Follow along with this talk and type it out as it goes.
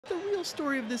the real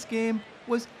story of this game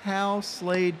was how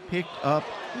Slade picked up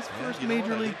his first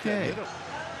Major League K.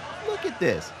 Look at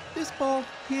this. This ball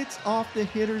hits off the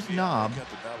hitter's knob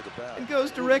and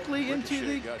goes directly into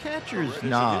the catcher's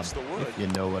knob, if you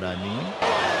know what I mean.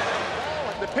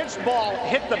 The pitched ball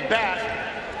hit the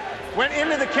bat, went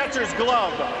into the catcher's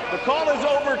glove. The call is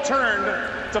overturned.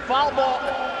 It's a foul ball.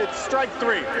 It's strike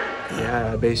 3.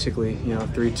 Yeah, basically,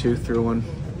 3-2, threw one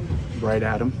right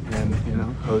at him, and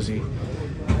Hosey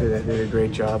did a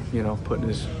great job, putting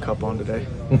his cup on today,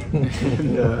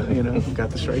 and got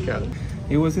the strikeout.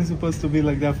 It wasn't supposed to be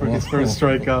like that for his first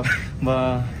strikeout,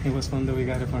 but it was fun that we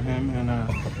got it for him, and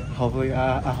hopefully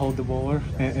I hold the ball,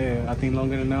 I think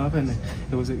longer enough, and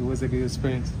it was a good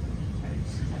experience.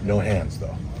 No hands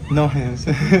though. No hands.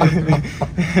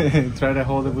 Try to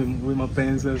hold it with my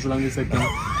pants as long as I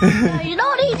can. You know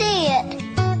what he did?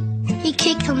 He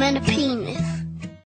kicked him in the penis.